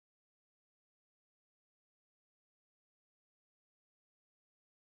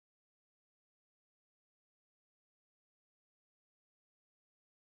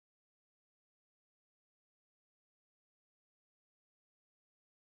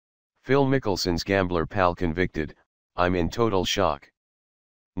Phil Mickelson's gambler pal convicted, I'm in total shock.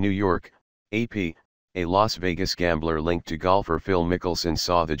 New York, AP, a Las Vegas gambler linked to golfer Phil Mickelson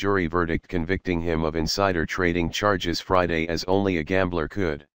saw the jury verdict convicting him of insider trading charges Friday as only a gambler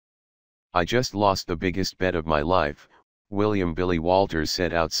could. I just lost the biggest bet of my life, William Billy Walters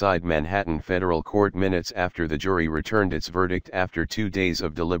said outside Manhattan federal court minutes after the jury returned its verdict after 2 days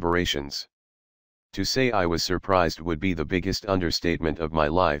of deliberations. To say I was surprised would be the biggest understatement of my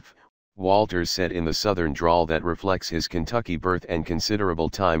life, Walters said in the southern drawl that reflects his Kentucky birth and considerable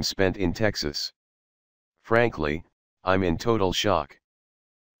time spent in Texas. Frankly, I'm in total shock.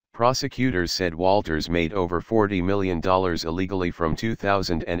 Prosecutors said Walters made over $40 million illegally from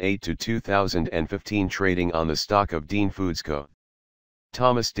 2008 to 2015 trading on the stock of Dean Foods Co.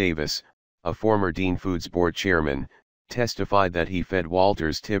 Thomas Davis, a former Dean Foods board chairman, testified that he fed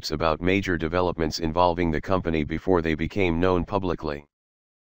Walters tips about major developments involving the company before they became known publicly.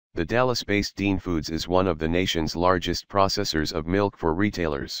 The Dallas-based Dean Foods is one of the nation's largest processors of milk for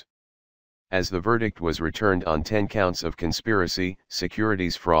retailers. As the verdict was returned on 10 counts of conspiracy,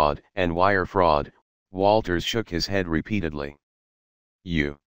 securities fraud, and wire fraud, Walters shook his head repeatedly.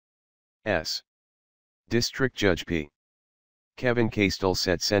 U.S. District Judge P. Kevin Castell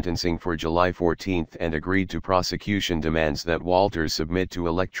set sentencing for July 14 and agreed to prosecution demands that Walters submit to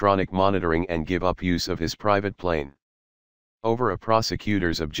electronic monitoring and give up use of his private plane. Over a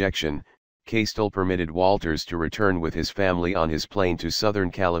prosecutor's objection, Castell permitted Walters to return with his family on his plane to Southern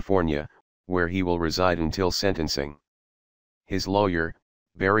California, where he will reside until sentencing. His lawyer,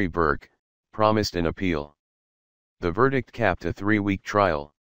 Barry Burke, promised an appeal. The verdict capped a 3-week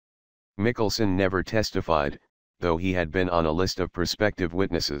trial. Mickelson never testified, though he had been on a list of prospective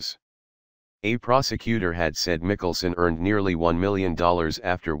witnesses. A prosecutor had said Mickelson earned nearly $1 million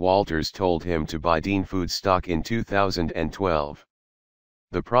after Walters told him to buy Dean Foods stock in 2012.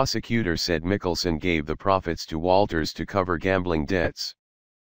 The prosecutor said Mickelson gave the profits to Walters to cover gambling debts.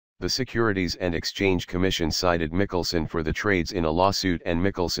 The Securities and Exchange Commission cited Mickelson for the trades in a lawsuit and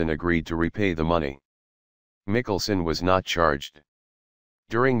Mickelson agreed to repay the money. Mickelson was not charged.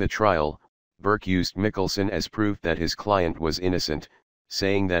 During the trial, Burke used Mickelson as proof that his client was innocent,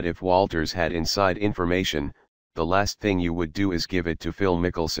 saying that if Walters had inside information, the last thing you would do is give it to Phil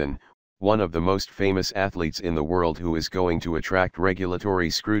Mickelson, one of the most famous athletes in the world who is going to attract regulatory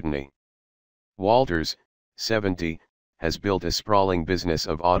scrutiny. Walters, 70, has built a sprawling business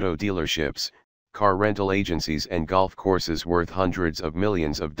of auto dealerships, car rental agencies and golf courses worth hundreds of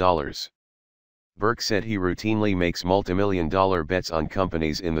millions of dollars. Burke said he routinely makes multimillion-dollar bets on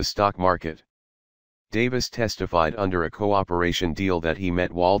companies in the stock market. Davis testified under a cooperation deal that he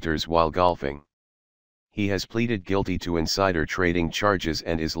met Walters while golfing. He has pleaded guilty to insider trading charges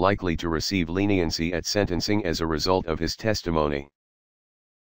and is likely to receive leniency at sentencing as a result of his testimony.